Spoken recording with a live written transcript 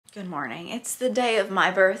Good morning. It's the day of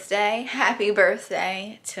my birthday. Happy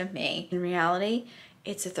birthday to me. In reality,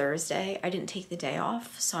 it's a Thursday. I didn't take the day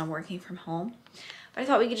off, so I'm working from home. But I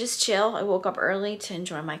thought we could just chill. I woke up early to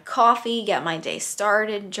enjoy my coffee, get my day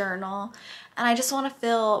started, journal, and I just want to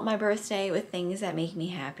fill my birthday with things that make me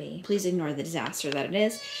happy. Please ignore the disaster that it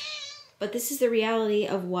is. But this is the reality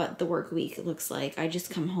of what the work week looks like. I just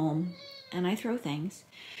come home and I throw things.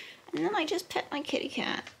 And then I just pet my kitty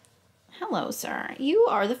cat. Hello, sir. You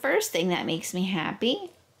are the first thing that makes me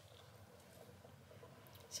happy.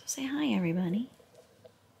 So say hi, everybody.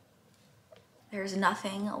 There's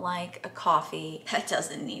nothing like a coffee that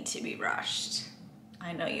doesn't need to be rushed.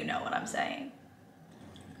 I know you know what I'm saying.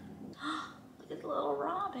 Look at the little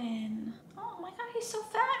Robin. Oh my God, he's so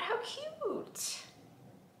fat. How cute.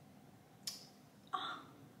 Oh,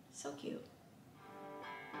 so cute.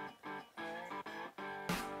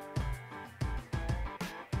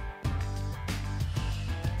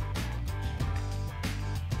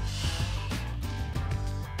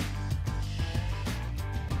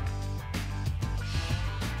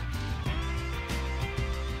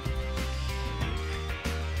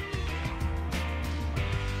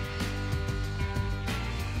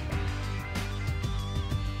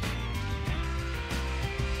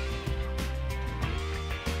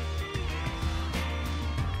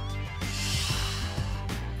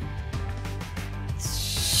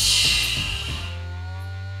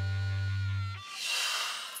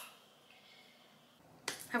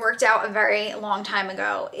 I worked out a very long time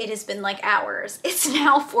ago. It has been like hours. It's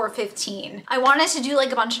now 4:15. I wanted to do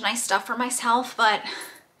like a bunch of nice stuff for myself, but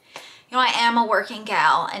you know, I am a working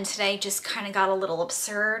gal and today just kind of got a little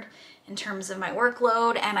absurd in terms of my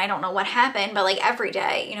workload, and I don't know what happened, but like every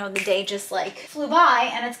day, you know, the day just like flew by,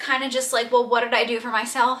 and it's kind of just like, well, what did I do for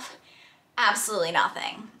myself? Absolutely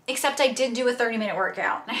nothing. Except I did do a 30-minute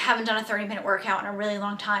workout. I haven't done a 30-minute workout in a really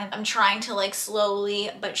long time. I'm trying to like slowly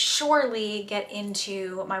but surely get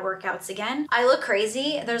into my workouts again. I look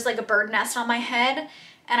crazy. There's like a bird nest on my head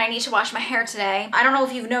and I need to wash my hair today. I don't know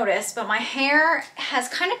if you've noticed, but my hair has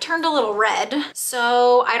kind of turned a little red.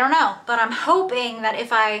 So I don't know, but I'm hoping that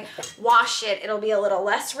if I wash it, it'll be a little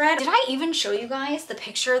less red. Did I even show you guys the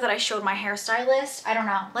picture that I showed my hairstylist? I don't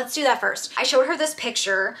know. Let's do that first. I showed her this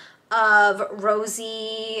picture of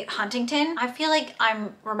Rosie Huntington. I feel like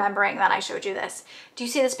I'm remembering that I showed you this. Do you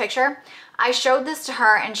see this picture? I showed this to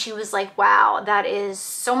her and she was like, wow, that is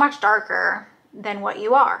so much darker than what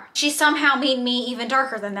you are. She somehow made me even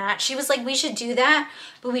darker than that. She was like, we should do that,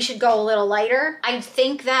 but we should go a little lighter. I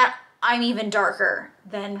think that I'm even darker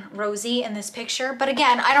than Rosie in this picture. But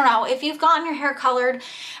again, I don't know. If you've gotten your hair colored,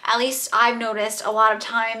 at least I've noticed a lot of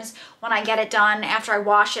times when I get it done, after I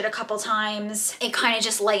wash it a couple times, it kind of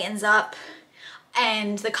just lightens up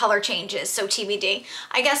and the color changes. So TBD.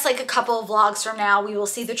 I guess like a couple of vlogs from now, we will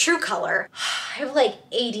see the true color. I have like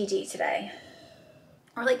ADD today.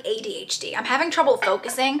 Or like ADHD. I'm having trouble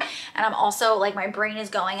focusing, and I'm also like, my brain is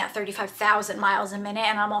going at 35,000 miles a minute,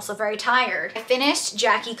 and I'm also very tired. I finished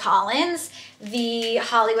Jackie Collins, the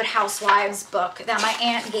Hollywood Housewives book that my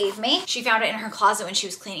aunt gave me. She found it in her closet when she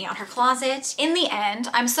was cleaning out her closet. In the end,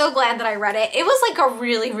 I'm so glad that I read it. It was like a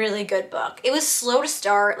really, really good book. It was slow to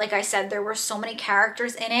start. Like I said, there were so many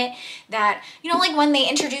characters in it that, you know, like when they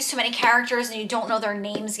introduce too many characters and you don't know their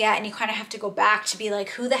names yet, and you kind of have to go back to be like,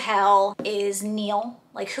 who the hell is Neil?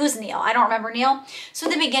 Like, who's Neil? I don't remember Neil. So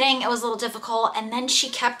in the beginning, it was a little difficult. And then she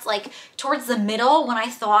kept like towards the middle when I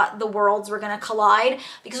thought the worlds were gonna collide,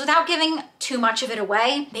 because without giving too much of it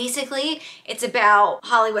away, basically it's about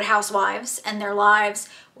Hollywood housewives and their lives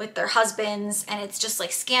with their husbands. And it's just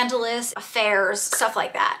like scandalous affairs, stuff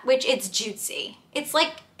like that, which it's juicy. It's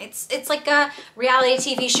like a reality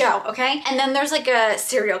TV show, okay? And then there's like a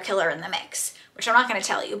serial killer in the mix, which I'm not gonna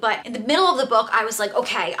tell you, but in the middle of the book, I was like,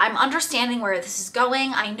 okay, I'm understanding where this is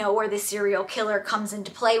going. I know where this serial killer comes into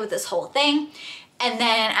play with this whole thing. And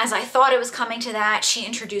then as I thought it was coming to that, she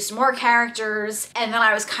introduced more characters, and then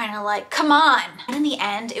I was kind of like, come on. And in the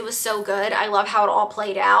end, it was so good. I love how it all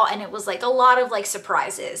played out, and it was like a lot of like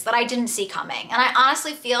surprises that I didn't see coming. And I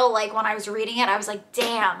honestly feel like when I was reading it, I was like,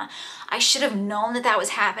 damn, I should have known that that was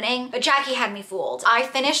happening, but Jackie had me fooled. I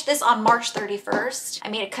finished this on March 31st. I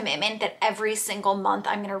made a commitment that every single month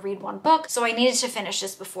I'm gonna read one book, so I needed to finish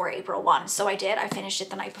this before April 1. So I did. I finished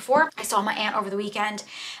it the night before. I saw my aunt over the weekend,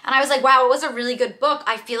 and I was like, wow, it was a really good book.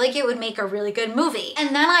 I feel like it would make a really good movie.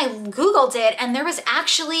 And then I Googled it, and there was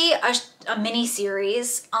actually a mini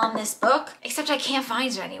series on this book, except I can't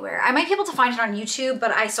find it anywhere. I might be able to find it on YouTube,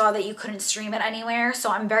 but I saw that you couldn't stream it anywhere,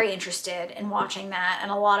 so I'm very interested in watching that,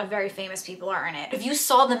 and a lot of very famous people are in it. If you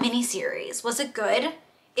saw the mini series, was it good?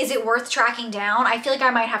 Is it worth tracking down? I feel like I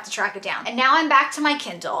might have to track it down. And now I'm back to my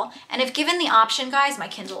Kindle. And if given the option, guys, my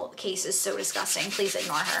Kindle case is so disgusting. Please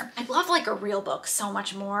ignore her. I love like a real book so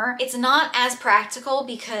much more. It's not as practical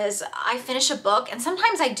because I finish a book, and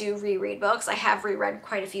sometimes I do reread books. I have reread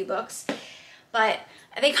quite a few books, but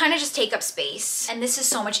they kind of just take up space. And this is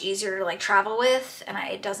so much easier to like travel with, and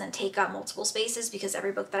it doesn't take up multiple spaces because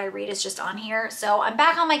every book that I read is just on here. So I'm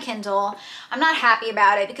back on my Kindle. I'm not happy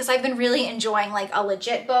about it because I've been really enjoying like a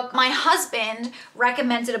legit book. My husband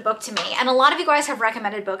recommended a book to me, and a lot of you guys have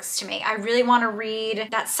recommended books to me. I really want to read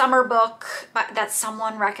that summer book that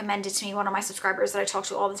someone recommended to me, one of my subscribers that I talk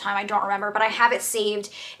to all the time. I don't remember, but I have it saved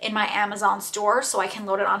in my Amazon store so I can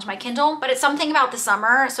load it onto my Kindle. But it's something about the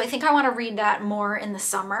summer, so I think I want to read that more in the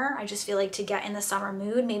summer. I just feel like to get in the summer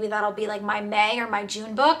mood, maybe that'll be like my May or my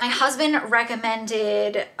June book. My husband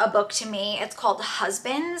recommended a book to me. It's called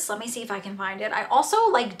Husbands. Let me see if I can find it. I also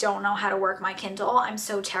like don't know how to work my Kindle. I'm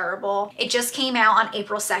so terrible. It just came out on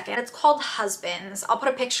April 2nd. It's called Husbands. I'll put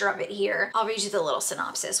a picture of it here. I'll read you the little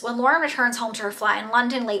synopsis. When Lauren returns home to her flat in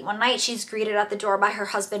London late one night, she's greeted at the door by her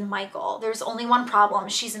husband, Michael. There's only one problem.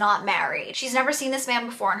 She's not married. She's never seen this man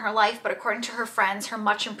before in her life, but according to her friends, her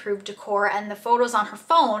much improved decor and the photos on her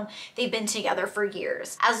phone, they've been together for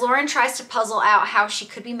years. As Lauren tries to puzzle out how she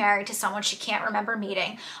could be married to someone she can't remember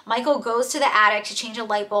meeting, Michael goes to the attic to change a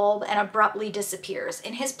light bulb and abruptly disappears.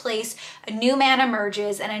 In his place, a new man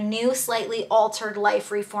emerges and a new, slightly altered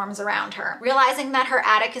life reforms around her. Realizing that her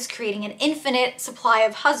attic is creating an infinite supply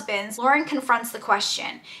of husbands, Lauren confronts the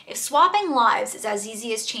question: if swapping lives is as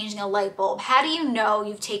easy as changing a light bulb, how do you know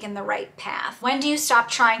you've taken the right path? When do you stop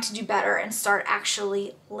trying to do better and start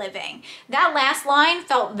actually living? That last line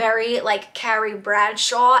felt very like Carrie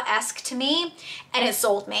Bradshaw-esque to me, and it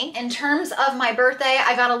sold me. In terms of my birthday,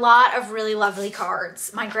 I got a lot of really lovely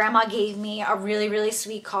cards. My grandma gave me a really, really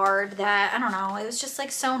sweet card that, I don't know, it was just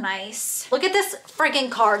like so nice. Look at this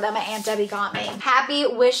freaking card that my Aunt Debbie got me. Happy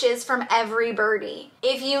wishes from every birdie.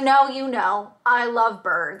 If you know, you know. I love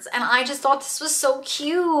birds, and I just thought this was so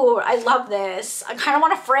cute. I love this. I kind of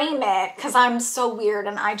want to frame it because I'm so weird,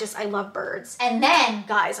 and I love birds. And then,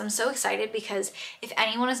 guys, I'm so excited because if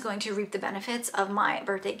anyone is going to reap the benefits of my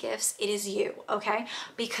birthday gifts, it is you, okay?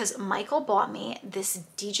 Because Michael bought me this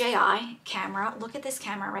DJI camera. Look at this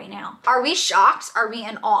camera right now. Are we shocked? Are we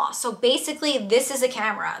in awe? So basically, this is a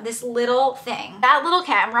camera, this little thing. That little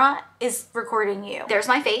camera is recording you. There's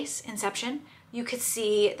my face, Inception. You could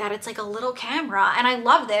see that it's like a little camera, and I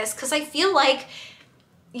love this because I feel like,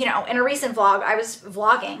 you know, in a recent vlog, I was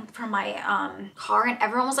vlogging from my car and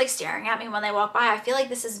everyone was like staring at me when they walked by. I feel like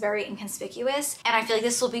this is very inconspicuous, and I feel like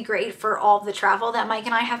this will be great for all of the travel that Mike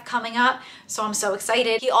and I have coming up. So I'm so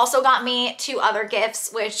excited. He also got me 2 other gifts,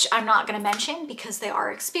 which I'm not gonna mention because they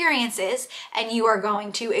are experiences and you are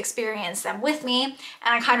going to experience them with me. And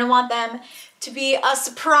I kind of want them to be a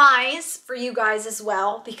surprise for you guys as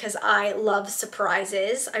well because I love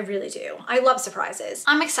surprises. I really do. I love surprises.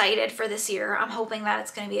 I'm excited for this year. I'm hoping that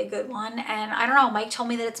it's gonna be a good one. And I don't know, Mike told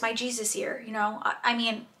me that it's my Jesus year, you know? I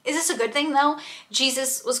mean, is this a good thing though?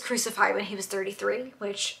 Jesus was crucified when he was 33,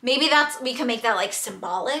 which maybe we can make that like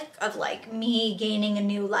symbolic of like me gaining a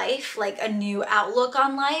new life, like a new outlook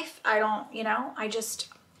on life. I don't, you know,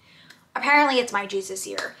 apparently it's my Jesus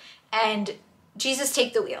year. And Jesus,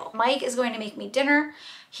 take the wheel. Mike is going to make me dinner.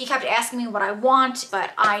 He kept asking me what I want,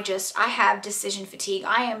 but I have decision fatigue.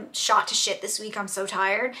 I am shot to shit this week. I'm so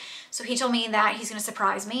tired. So he told me that he's gonna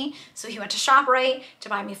surprise me. So he went to ShopRite to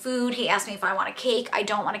buy me food. He asked me if I want a cake. I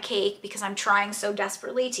don't want a cake because I'm trying so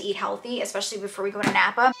desperately to eat healthy, especially before we go to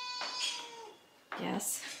Napa.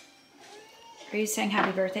 Yes. Are you saying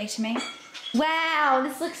happy birthday to me? Wow,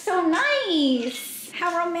 this looks so nice.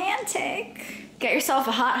 How romantic. Get yourself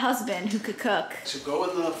a hot husband who could cook. So go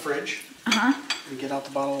in the fridge. Uh-huh. And get out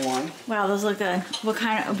the bottle of wine. Wow, those look good. What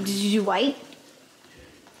kind of, did you do white?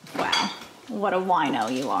 Wow, what a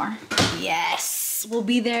wino you are. Yes, we'll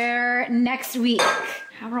be there next week.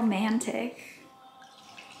 How romantic.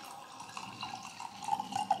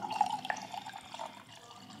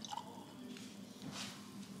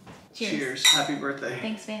 Cheers. Happy birthday.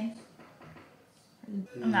 Thanks, babe.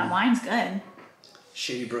 That wine's good.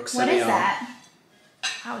 Shady Brook What Sauvignon. is that?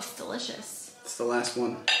 Oh, it's delicious. It's the last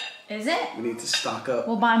one. Is it? We need to stock up.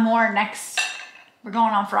 We'll buy more next. We're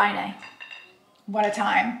going on Friday. What a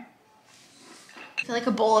time. I feel like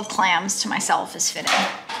a bowl of clams to myself is fitting.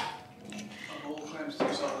 A bowl of clams to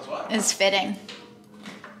yourself as well. Is fitting.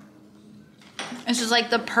 It's just like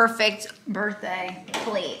the perfect birthday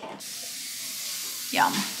plate.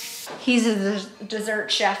 Yum. He's a dessert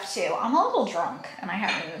chef too. I'm a little drunk and I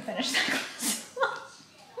haven't even finished that glass.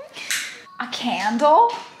 A candle?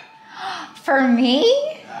 For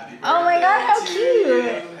me? Oh my God, how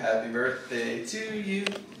cute. Happy birthday to you.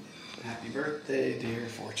 Happy birthday, dear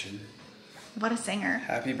Fortune. What a singer.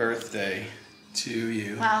 Happy birthday to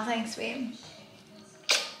you. Wow, thanks, babe.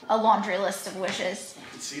 A laundry list of wishes.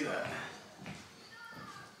 I can see that.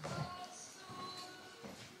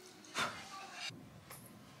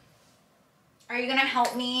 Are you gonna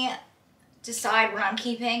help me decide what I'm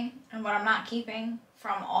keeping and what I'm not keeping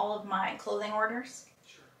from all of my clothing orders?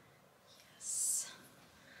 Sure. Yes.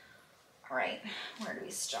 All right, where do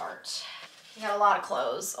we start? We got a lot of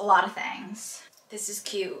clothes, a lot of things. This is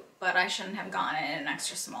cute, but I shouldn't have gone in an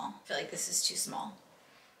extra small. I feel like this is too small.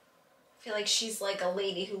 I feel like she's like a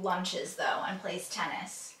lady who lunches though and plays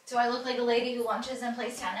tennis. Do I look like a lady who lunches and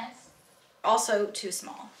plays tennis? Also too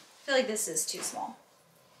small. I feel like this is too small.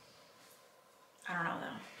 I don't know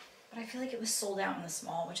though. But I feel like it was sold out in the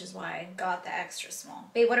small, which is why I got the extra small.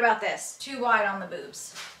 Babe, what about this? Too wide on the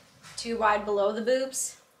boobs. Too wide below the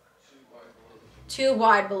boobs? Too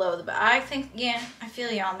wide below the boobs. I think, yeah, I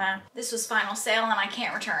feel you on that. This was final sale and I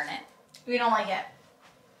can't return it. We don't like it.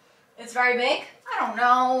 It's very big? I don't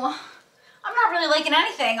know. I'm not really liking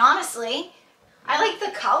anything, honestly. I like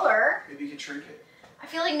the color. Maybe you could shrink it. I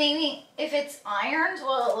feel like maybe if it's ironed,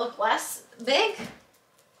 will it look less big?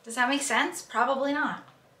 Does that make sense? Probably not.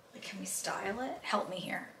 Like, can we style it? Help me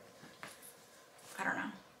here. I don't know.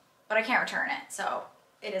 But I can't return it, so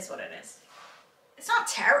it is what it is. It's not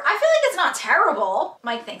terrible. I feel like it's not terrible.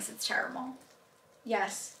 Mike thinks it's terrible.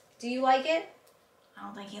 Yes. Do you like it? I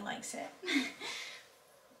don't think he likes it.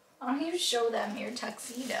 Why don't you show them your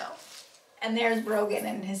tuxedo? And there's Brogan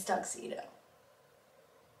in his tuxedo.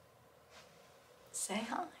 Say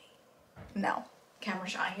hi. No. Camera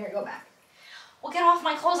shy. Here, go back. Well, get off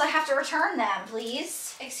my clothes. I have to return them,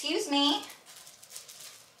 please. Excuse me.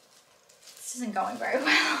 This isn't going very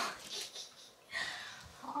well.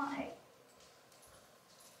 Hi.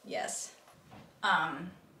 Yes.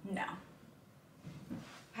 No.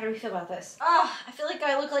 How do we feel about this? Oh, I feel like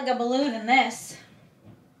I look like a balloon in this.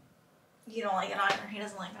 You don't like it either. He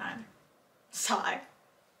doesn't like it either. Sigh.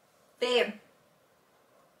 Babe.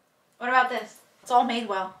 What about this? It's all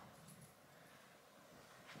Madewell.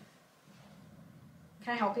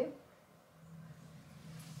 Can I help you?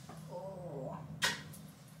 Oh.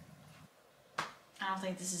 I don't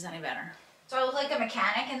think this is any better. Do I look like a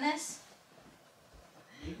mechanic in this?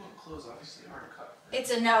 You want clothes obviously aren't cut. It's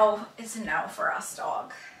a no. It's a no for us,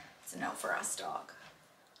 dog. It's a no for us, dog.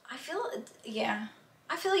 I feel, yeah.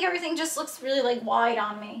 I feel like everything just looks really like wide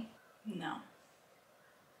on me. No.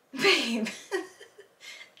 Babe.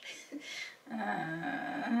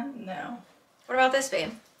 No. What about this,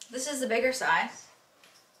 babe? This is the bigger size.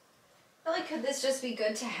 I feel like, could this just be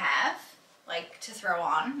good to have? Like, to throw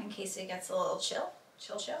on in case it gets a little chill?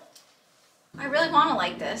 Chill. I really want to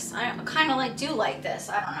like this. I kind of like do like this.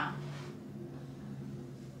 I don't know.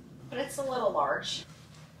 But it's a little large.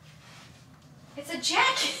 It's a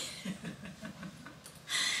jacket.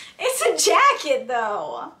 It's a jacket,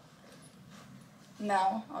 though.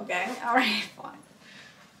 No. Okay. All right. Fine.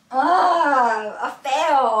 A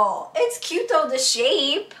fail. It's cute, though, the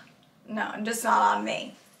shape. No, just not on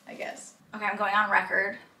me, I guess. Okay, I'm going on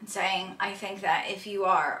record and saying I think that if you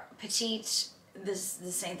are petite,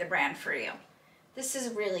 this ain't the brand for you. This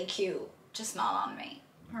is really cute, just not on me.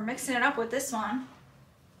 We're mixing it up with this one.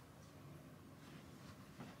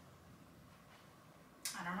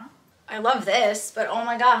 I don't know. I love this, but oh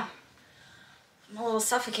my god. I'm a little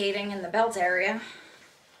suffocating in the belt area.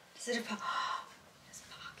 Does it have pockets?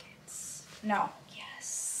 No.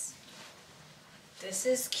 Yes. This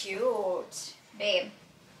is cute. Babe.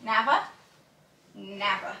 Napa?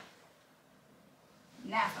 Napa.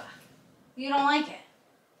 Napa. You don't like it?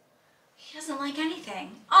 He doesn't like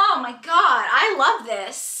anything. Oh my god, I love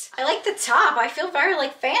this. I like the top. I feel very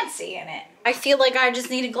like fancy in it. I feel like I just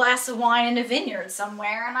need a glass of wine in a vineyard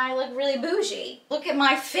somewhere and I look really bougie. Look at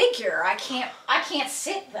my figure. I can't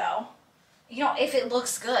sit though. You know, if it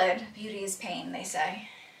looks good, beauty is pain, they say.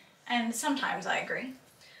 And sometimes I agree.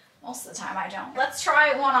 Most of the time I don't. Let's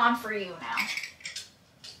try one on for you now.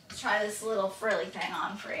 Let's try this little frilly thing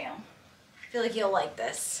on for you. I feel like you'll like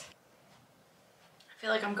this. I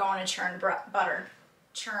feel like I'm going to churn butter.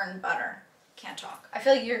 Churn butter. Can't talk. I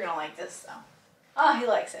feel like you're gonna like this though. Oh, he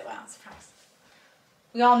likes it. Wow, I'm surprised.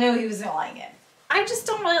 We all knew he was gonna like it. I just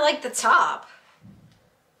don't really like the top.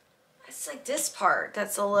 It's like this part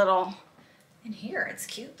that's a little... In here, it's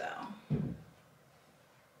cute though.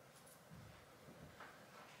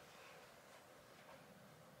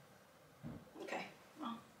 Okay,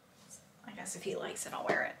 well, I guess if he likes it, I'll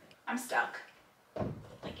wear it. I'm stuck,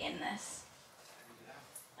 like in this.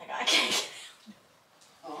 Like I can't get out.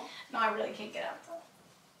 Oh. No, I really can't get out though.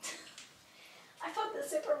 the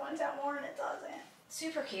zipper went out more and it doesn't.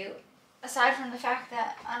 Super cute. Aside from the fact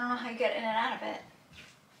that I don't know how you get in and out of it.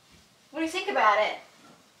 What do you think about it?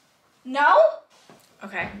 No?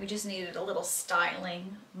 Okay, we just needed a little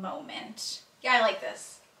styling moment. Yeah, I like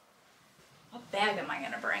this. What bag am I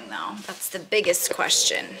gonna bring though? That's the biggest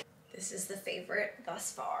question. This is the favorite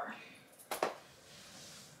thus far.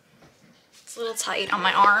 It's a little tight on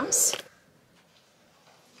my arms.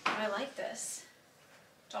 But I like this.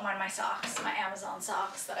 Don't mind my socks, my Amazon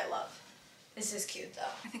socks that I love. This is cute though.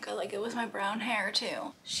 I think I like it with my brown hair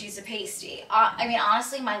too. She's a pasty. I mean,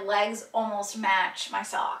 honestly, my legs almost match my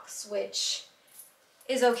socks, which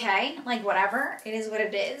is okay. Like, whatever. It is what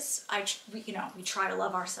it is. You know, we try to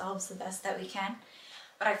love ourselves the best that we can.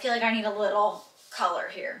 But I feel like I need a little color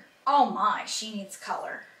here. Oh my, she needs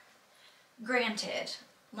color. Granted,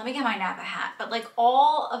 let me get my Napa hat. But like,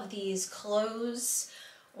 all of these clothes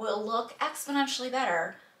will look exponentially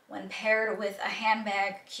better when paired with a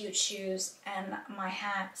handbag, cute shoes, and my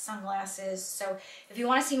hat, sunglasses. So if you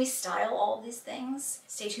want to see me style all of these things,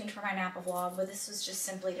 stay tuned for my Napa vlog, but this was just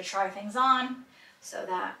simply to try things on so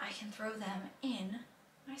that I can throw them in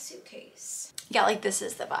my suitcase. Yeah, like this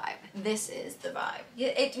is the vibe. This is the vibe.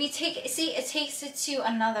 It takes it to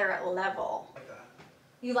another level. Like that.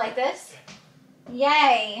 You like this?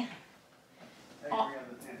 Yay. Oh.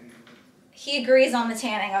 He agrees on the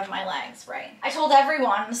tanning of my legs, right? I told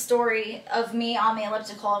everyone the story of me on the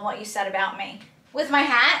elliptical and what you said about me. With my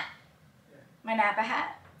hat? Yeah. My Napa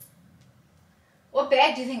hat? What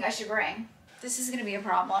bag do you think I should bring? This is gonna be a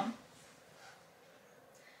problem.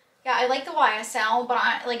 Yeah, I like the YSL,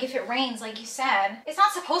 but like if it rains, like you said, it's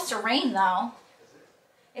not supposed to rain though.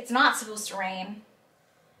 It's not supposed to rain.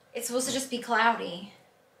 It's supposed to just be cloudy.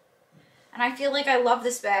 And I feel like I love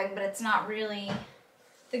this bag, but it's not really...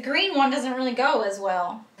 The green one doesn't really go as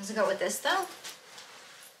well. Does it go with this though?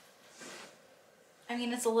 I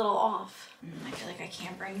mean, it's a little off. I feel like I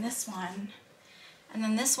can't bring this one. And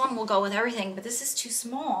then this one will go with everything, but this is too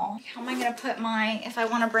small. How am I gonna put my, if I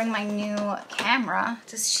wanna bring my new camera,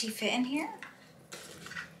 does she fit in here?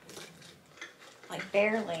 Like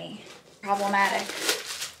barely. Problematic.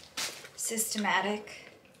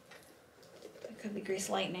 Systematic. It could be grease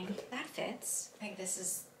lightning. That fits. I think this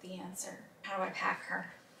is the answer. How do I pack her?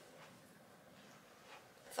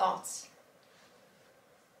 Thoughts?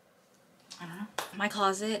 I don't know. My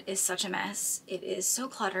closet is such a mess. It is so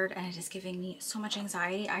cluttered and it is giving me so much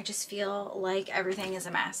anxiety. I just feel like everything is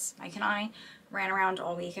a mess. Mike and I ran around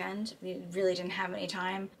all weekend. We really didn't have any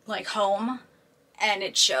time like home, and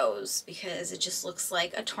it shows because it just looks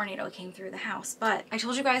like a tornado came through the house. But I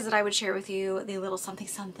told you guys that I would share with you the little something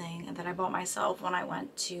something that I bought myself when I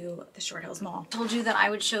went to the Short Hills Mall. I told you that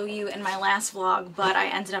I would show you in my last vlog, but I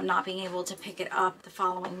ended up not being able to pick it up the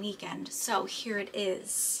following weekend. So here it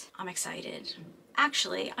is. I'm excited.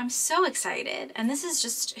 Actually, I'm so excited, and this is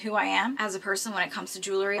just who I am as a person when it comes to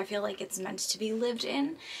jewelry. I feel like it's meant to be lived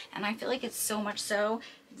in, and I feel like it's so much so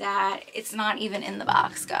that it's not even in the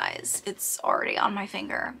box, guys. It's already on my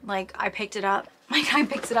finger. Like, I picked it up. Mike and I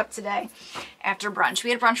picked it up today after brunch.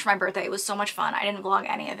 We had brunch for my birthday. It was so much fun. I didn't vlog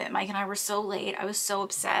any of it. Mike and I were so late. I was so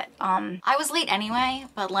upset. I was late anyway,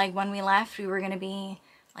 but like when we left, we were gonna be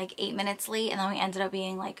like 8 minutes late, and then we ended up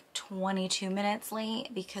being like 22 minutes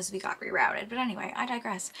late because we got rerouted. But anyway, I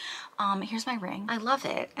digress. Here's my ring. I love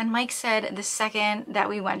it. And Mike said the second that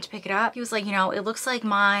we went to pick it up, he was like, you know, it looks like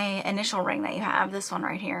my initial ring that you have, this one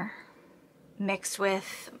right here, mixed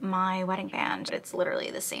with my wedding band. It's literally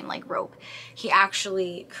the same like rope. He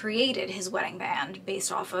actually created his wedding band based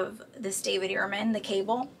off of this David Ehrman, the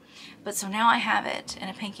cable. But so now I have it in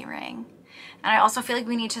a pinky ring. And I also feel like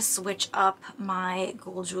we need to switch up my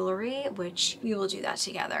gold jewelry, which we will do that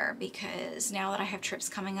together, because now that I have trips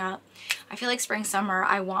coming up, I feel like spring, summer,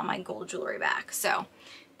 I want my gold jewelry back. So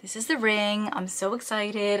this is the ring. I'm so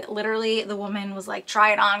excited. Literally, the woman was like,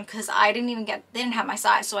 try it on, because they didn't have my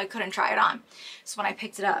size, so I couldn't try it on. So when I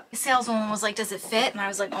picked it up, the saleswoman was like, does it fit? And I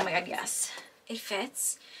was like, oh my God, yes, it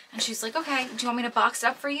fits. And she's like, okay, do you want me to box it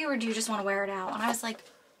up for you, or do you just want to wear it out? And I was like,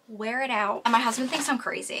 wear it out. And my husband thinks I'm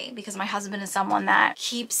crazy, because my husband is someone that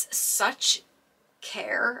keeps such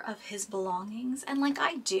care of his belongings, and like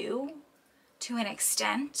I do to an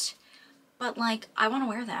extent, but like I want to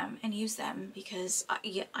wear them and use them because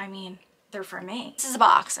I mean, they're for me. This is a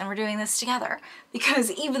box, and we're doing this together,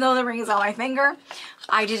 because even though the ring is on my finger,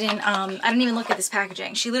 I didn't even look at this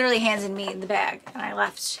packaging. She literally handed me the bag and I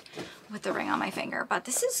left with the ring on my finger. But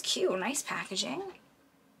this is cute, nice packaging.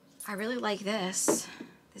 I really like this.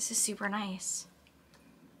 This is super nice.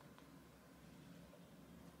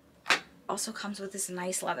 Also comes with this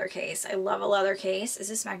nice leather case. I love a leather case. Is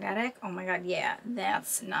this magnetic? Oh my god, yeah,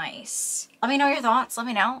 that's nice. Let me know your thoughts. Let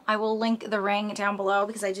me know. I will link the ring down below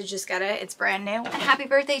because I did just get it. It's brand new. And happy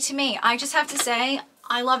birthday to me. I just have to say,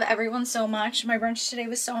 I love everyone so much. My brunch today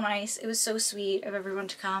was so nice. It was so sweet of everyone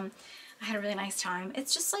to come. I had a really nice time.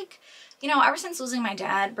 It's just like, you know, ever since losing my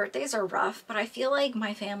dad, birthdays are rough, but I feel like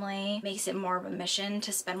my family makes it more of a mission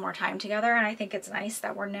to spend more time together, and I think it's nice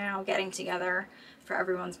that we're now getting together for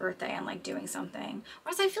everyone's birthday and like doing something.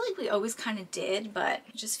 Whereas I feel like we always kind of did, but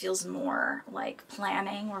it just feels more like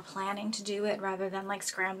planning. We're planning to do it rather than like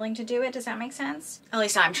scrambling to do it. Does that make sense? At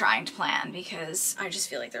least I'm trying to plan because I just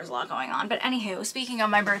feel like there's a lot going on. But anywho, speaking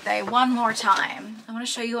of my birthday, one more time, I want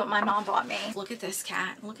to show you what my mom bought me. Look at this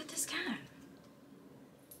cat. Look at this cat.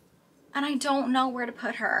 And I don't know where to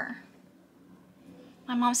put her.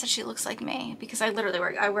 My mom said she looks like me because I literally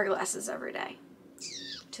wear glasses every day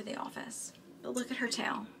to the office. But look at her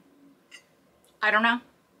tail. I don't know.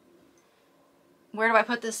 Where do I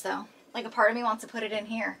put this though? Like a part of me wants to put it in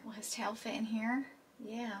here. Will his tail fit in here?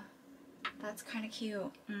 Yeah. That's kind of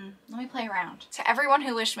cute. Let me play around. To everyone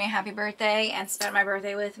who wished me a happy birthday and spent my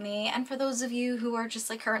birthday with me, and for those of you who are just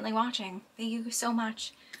like currently watching, thank you so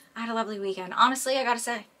much. I had a lovely weekend. Honestly, I gotta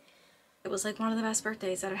say, it was like one of the best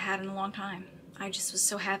birthdays that I've had in a long time. I just was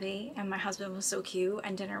so happy, and my husband was so cute,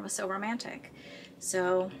 and dinner was so romantic.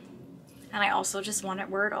 So, and I also just wanted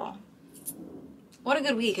Wordle. What a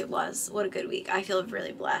good week it was. What a good week. I feel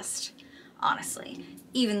really blessed, honestly.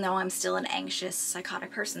 Even though I'm still an anxious,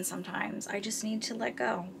 psychotic person sometimes, I just need to let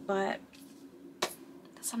go. But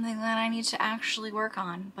that's something that I need to actually work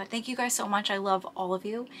on. But thank you guys so much. I love all of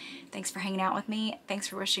you. Thanks for hanging out with me. Thanks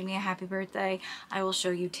for wishing me a happy birthday. I will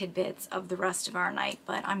show you tidbits of the rest of our night,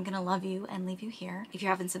 but I'm gonna love you and leave you here. If you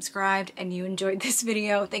haven't subscribed and you enjoyed this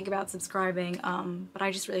video, think about subscribing. But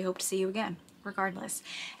I just really hope to see you again, regardless,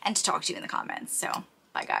 and to talk to you in the comments. So,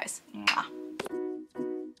 bye guys. Mwah.